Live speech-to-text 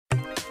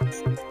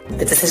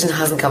The decision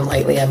hasn't come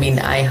lightly. I mean,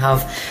 I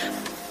have,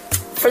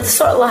 for the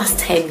sort of last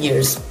 10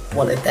 years,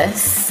 wanted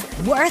this.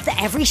 Worth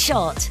every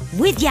shot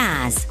with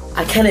Yazz.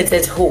 I kind of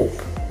did hope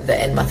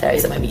that in my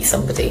 30s I might meet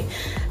somebody,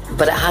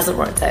 but it hasn't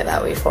worked out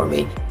that way for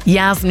me.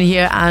 Yazz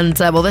here, and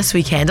well, this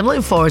weekend I'm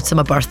looking forward to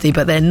my birthday,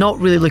 but then not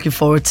really looking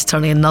forward to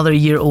turning another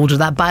year older,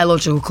 that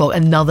biological clock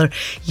another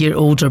year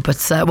older. But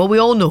well, we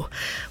all know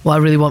what I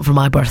really want for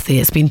my birthday.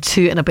 It's been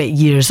 2 and a bit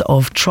years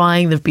of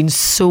trying. There have been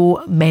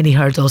so many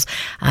hurdles,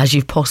 as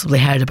you've possibly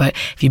heard about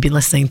if you've been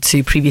listening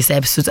to previous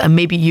episodes, and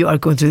maybe you are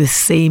going through the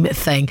same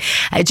thing.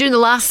 During the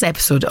last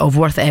episode of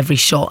Worth Every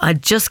Shot,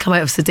 I'd just come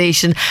out of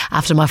sedation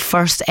after my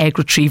first egg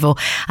retrieval,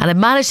 and I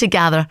managed to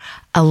gather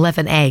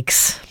 11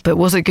 eggs. But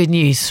was it good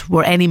news?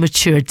 Were any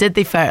mature? Did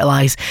they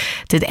fertilise?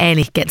 Did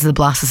any get to the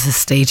blastocyst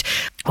stage?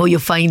 Well, you'll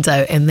find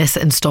out in this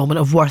instalment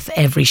of Worth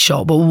Every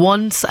Shot. But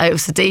once out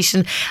of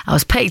sedation, I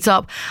was picked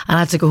up and I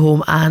had to go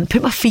home and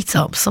put my feet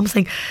up,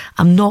 something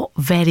I'm not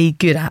very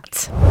good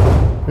at.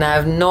 Now,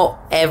 I've not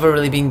ever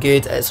really been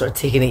good at sort of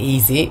taking it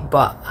easy,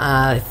 but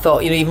I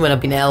thought, even when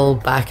I've been ill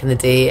back in the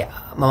day,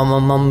 my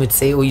mum would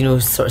say,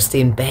 sort of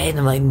stay in bed. And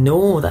I'm like,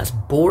 no, that's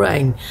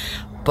boring.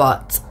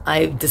 But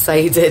I've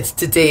decided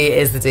today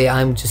is the day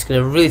I'm just going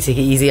to really take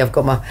it easy. I've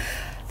got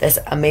this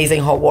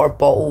amazing hot water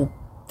bottle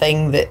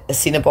thing that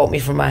Asina bought me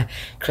for my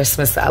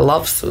Christmas that I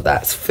love, so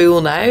that's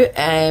full now.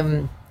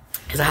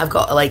 Because I have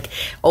got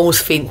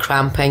almost faint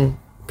cramping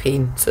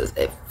pain, so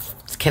it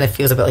kind of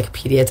feels a bit like a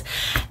period.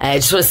 I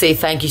just want to say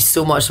thank you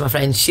so much to my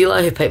friend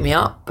Sheila who picked me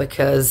up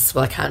because,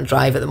 I can't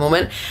drive at the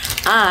moment,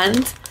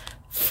 and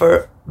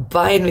for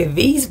buying me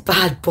these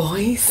bad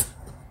boys.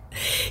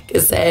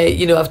 Because, I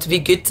have to be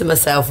good to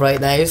myself right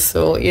now.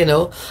 So,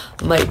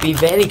 I might be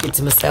very good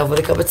to myself with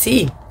a cup of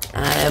tea.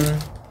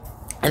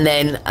 And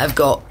then I've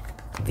got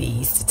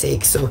these to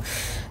take. So,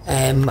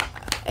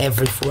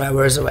 every 4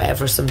 hours or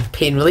whatever, some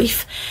pain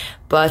relief.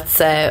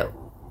 But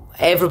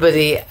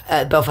everybody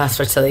at Belfast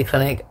Fertility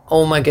Clinic,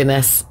 oh my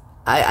goodness,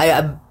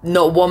 I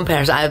not one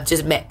person, I've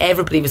just met,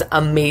 everybody was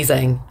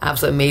amazing,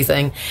 absolutely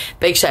amazing.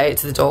 Big shout out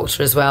to the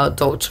doctor as well,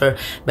 Dr.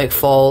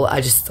 McFall.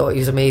 I just thought he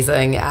was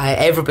amazing.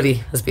 Everybody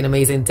has been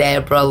amazing.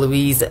 Deborah,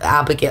 Louise,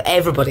 Abigail,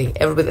 everybody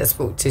that I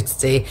spoke to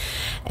today,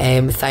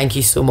 thank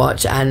you so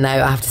much. And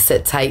now I have to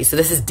sit tight. So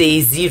this is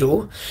day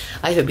 0.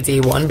 I thought it would be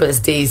day 1, but it's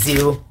day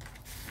 0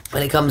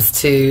 when it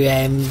comes to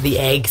the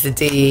eggs, the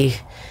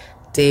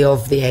day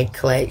of the egg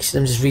collection.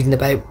 I'm just reading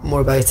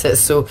more about it.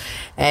 So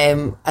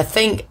I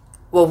think,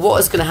 well, what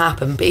is going to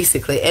happen,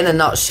 basically, in a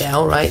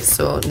nutshell, right?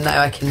 So now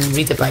I can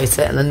read about it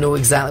and I know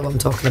exactly what I'm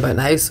talking about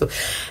now. So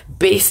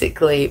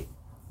basically,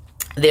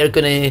 they're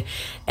going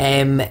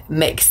to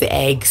mix the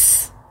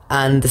eggs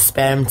and the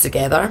sperm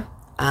together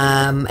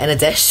in a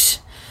dish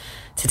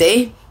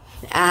today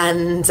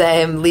and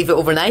leave it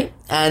overnight.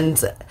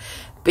 And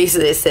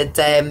basically, it said,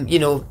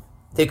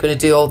 they're going to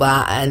do all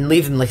that and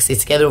leave them,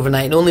 together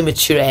overnight. And only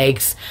mature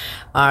eggs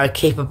are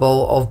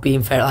capable of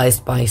being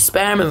fertilised by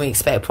sperm, and we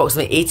expect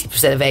approximately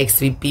 80% of eggs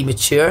to be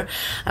mature. And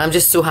I'm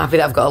just so happy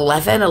that I've got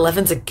 11.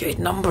 11's a good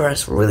number.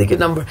 It's a really good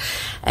number.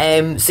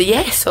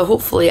 So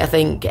hopefully I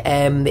think the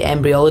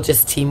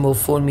embryologist team will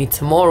phone me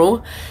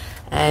tomorrow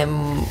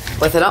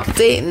with an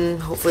update,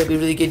 and hopefully it'll be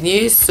really good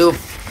news. So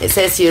it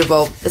says here,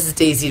 well, this is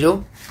day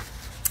 0.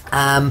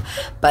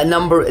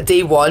 But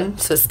day 1,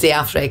 so it's the day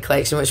after egg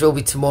collection, which will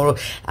be tomorrow,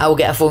 I will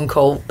get a phone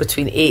call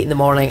between 8 in the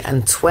morning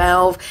and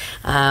 12,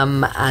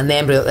 and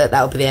that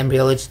will be the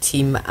embryology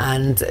team,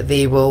 and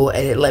they will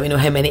let me know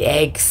how many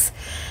eggs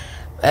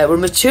were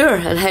mature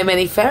and how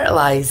many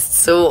fertilised.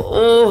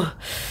 So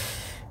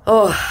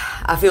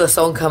I feel a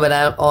song coming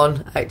out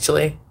on,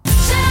 actually.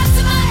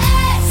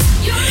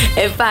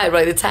 In fact,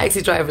 right, the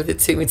taxi driver that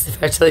took me to the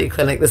fertility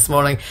clinic this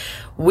morning,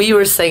 we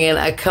were singing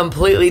a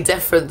completely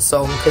different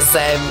song because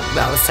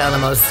I was telling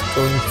him I was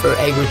going for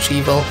egg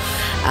retrieval,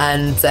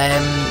 and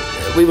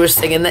we were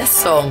singing this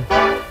song.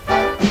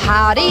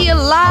 How do you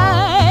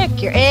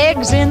like your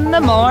eggs in the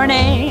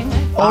morning?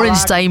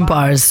 Orange Dime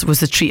Bars was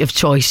the treat of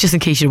choice, just in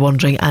case you're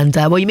wondering. And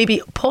you may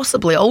be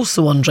possibly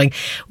also wondering,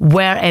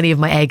 were any of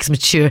my eggs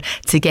mature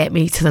to get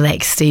me to the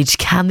next stage?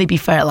 Can they be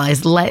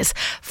fertilised? Let's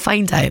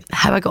find out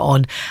how I got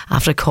on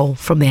after a call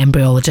from the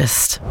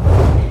embryologist.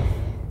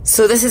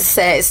 So this is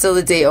still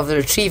the day of the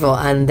retrieval,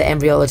 and the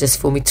embryologist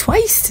phoned me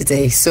twice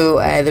today. So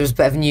there was a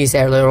bit of news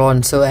earlier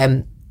on. So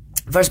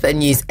first bit of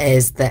news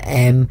is that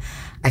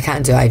I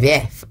can't do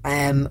IVF.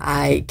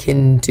 I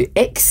can do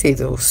ICSI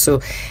though.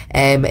 So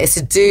it's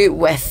to do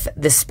with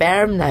the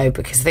sperm now,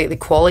 because I think the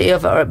quality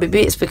of it, or maybe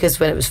it's because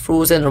when it was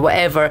frozen or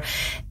whatever,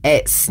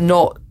 it's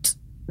not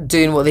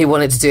doing what they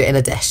wanted to do in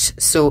a dish.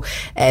 So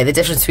the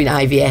difference between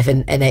IVF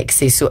and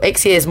ICSI. So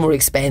ICSI is more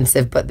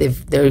expensive, but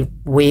they're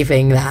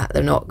waiving that.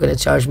 They're not going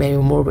to charge me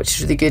anymore, which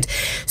is really good.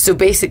 So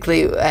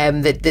basically,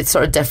 the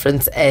sort of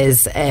difference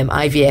is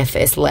IVF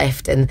is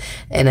left in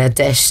a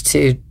dish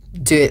to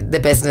do the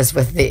business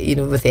with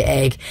the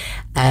egg.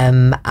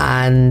 And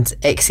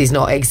ICSI is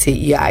not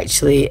ICSI, you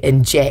actually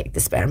inject the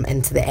sperm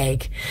into the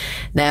egg.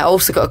 Now, I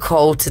also got a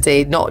call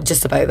today, not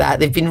just about that.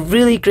 They've been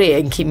really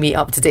great and keep me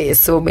up to date. It's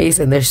so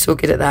amazing. They're so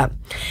good at that.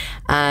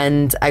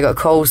 And I got a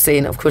call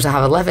saying, of course, I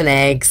have 11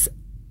 eggs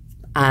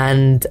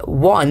and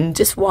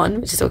just one,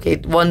 which is okay.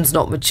 One's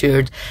not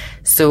matured.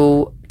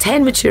 So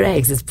 10 mature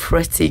eggs is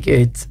pretty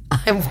good.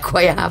 I'm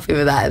quite happy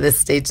with that at this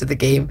stage of the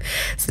game.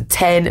 So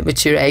 10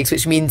 mature eggs,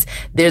 which means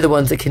they're the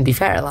ones that can be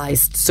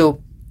fertilised.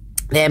 So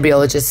the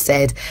embryologist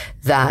said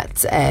that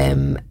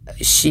the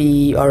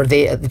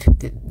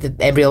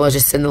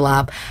embryologists in the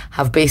lab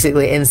have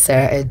basically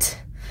inserted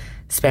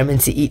sperm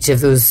into each of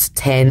those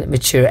 10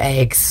 mature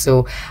eggs.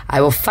 So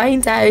I will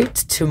find out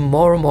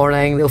tomorrow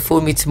morning. They'll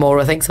phone me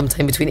tomorrow, I think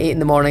sometime between 8 in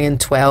the morning and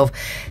 12,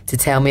 to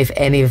tell me if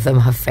any of them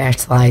have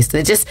fertilised.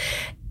 And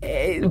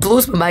it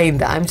blows my mind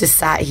that I'm just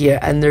sat here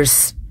and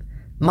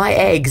my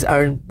eggs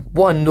are,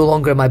 one, no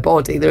longer in my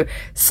body. They're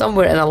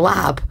somewhere in a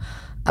lab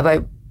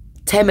about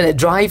 10-minute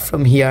drive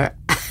from here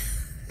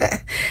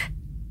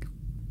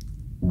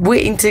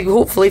waiting to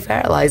hopefully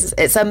fertilise.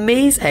 It's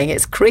amazing.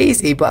 It's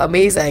crazy, but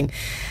amazing.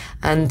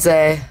 And,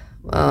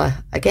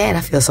 again,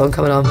 I feel a song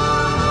coming on.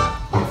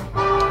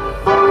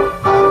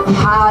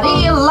 How do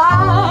you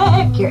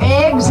like your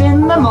eggs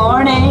in the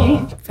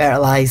morning?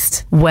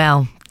 Fertilised.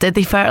 Well, did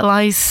they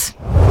fertilise?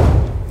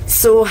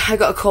 So I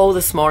got a call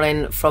this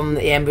morning from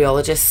the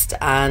embryologist,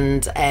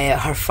 and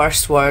her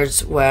first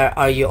words were,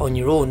 "Are you on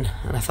your own?"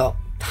 And I thought,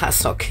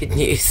 that's not good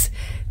news.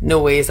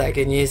 No way is that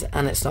good news,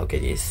 and it's not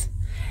good news.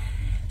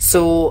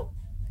 So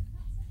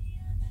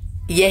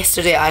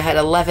yesterday I had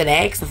 11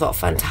 eggs. I thought,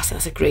 fantastic,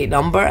 that's a great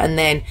number. And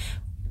then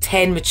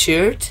 10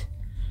 matured.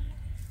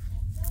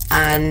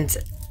 And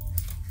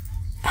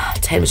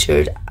 10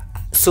 matured.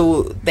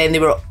 So then they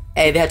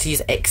had to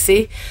use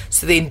ICSI.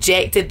 So they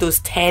injected those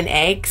 10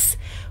 eggs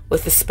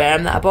with the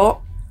sperm that I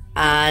bought.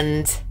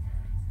 And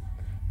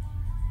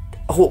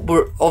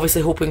we're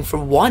obviously hoping for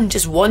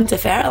just one to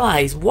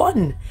fertilise.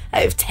 1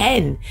 out of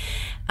 10.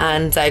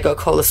 And I got a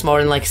call this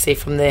morning, like I say,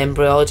 from the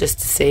embryologist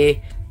to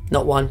say,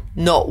 not one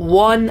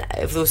out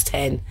of those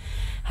 10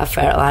 have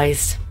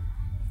fertilised.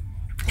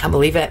 Can't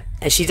believe it.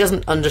 And she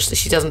doesn't understand.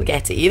 She doesn't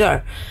get it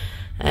either.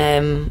 I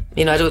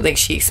don't think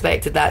she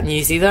expected that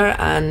news either.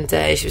 And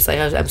she was like,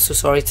 "I'm so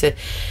sorry to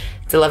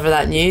deliver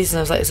that news." And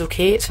I was like, "It's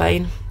okay. It's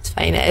fine. It's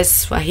fine. It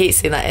is." I hate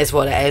saying that is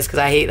what it is, because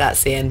I hate that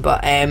saying.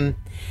 But it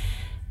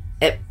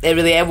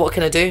really is. What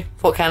can I do?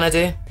 What can I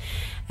do?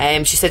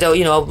 She said,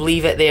 I'll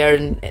leave it there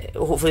and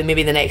hopefully maybe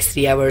in the next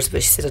 3 hours.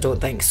 But she said, I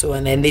don't think so.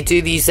 And then they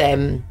do these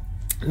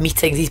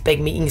meetings, these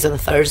big meetings on a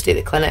Thursday at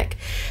the clinic.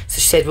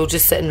 So she said, we'll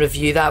just sit and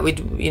review that,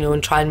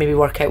 and try and maybe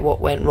work out what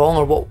went wrong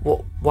or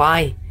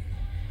why.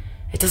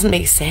 It doesn't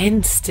make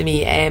sense to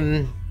me.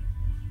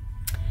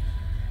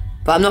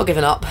 But I'm not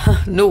giving up.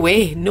 No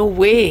way. I'm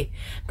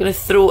going to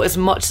throw as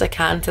much as I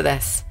can to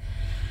this.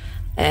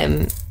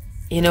 I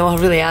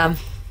really am.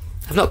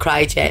 I've not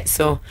cried yet,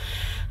 so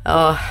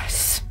I'm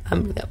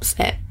really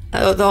upset.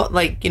 I thought,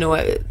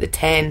 the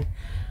 10,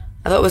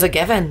 I thought it was a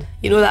given.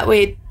 That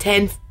way,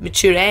 10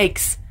 mature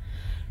eggs.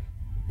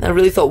 I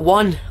really thought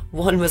one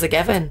was a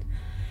given.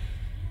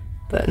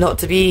 But not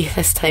to be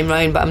this time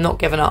round, but I'm not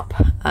giving up.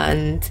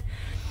 And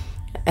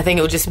I think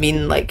it'll just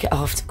mean,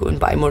 I'll have to go and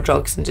buy more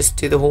drugs and just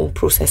do the whole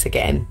process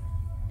again.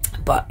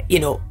 But,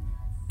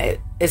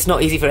 it's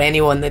not easy for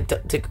anyone that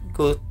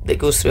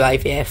goes through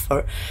IVF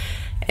or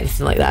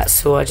anything like that.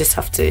 So I just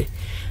have to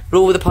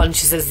roll with the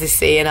punches, as they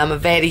say, and I'm a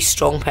very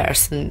strong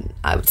person,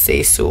 I would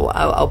say, so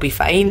I'll be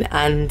fine.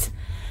 And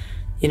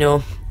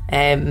I'm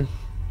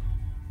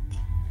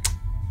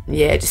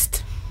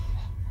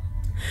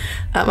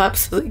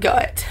absolutely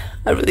gutted.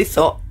 I really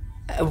thought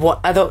it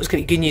was going to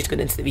be good news going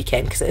into the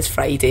weekend, because it's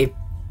Friday,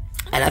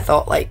 and I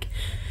thought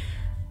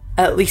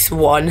at least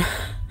one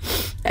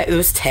out of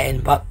those 10.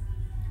 But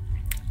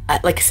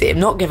like I say, I'm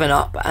not giving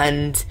up,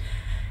 and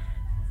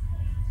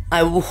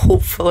I will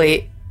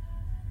hopefully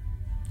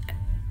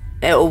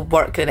it'll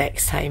work the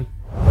next time.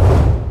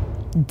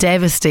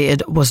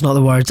 Devastated was not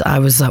the word. I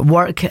was at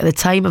work at the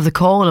time of the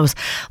call, and I was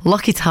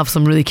lucky to have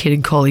some really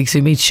caring colleagues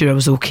who made sure I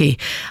was okay.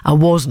 I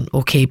wasn't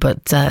okay,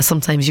 but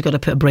sometimes you got to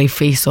put a brave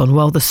face on.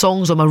 Well, the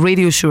songs on my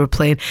radio show were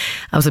playing.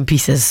 I was in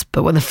pieces,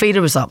 but when the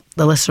fader was up,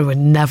 the listener would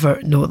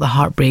never know the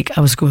heartbreak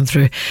I was going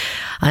through.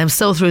 I am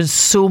still through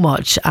so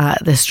much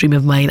at this dream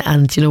of mine,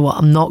 and you know what?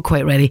 I'm not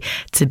quite ready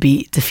to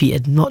be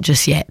defeated, not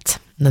just yet.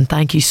 And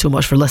thank you so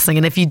much for listening.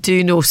 And if you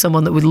do know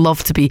someone that would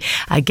love to be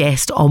a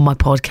guest on my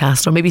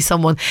podcast, or maybe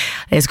someone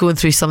is going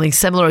through something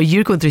similar, or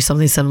you're going through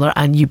something similar,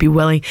 and you'd be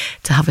willing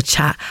to have a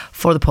chat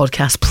for the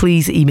podcast,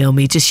 please email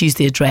me. Just use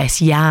the address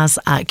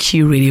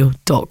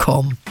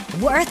yazz@qradio.com.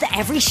 Worth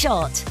every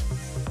shot.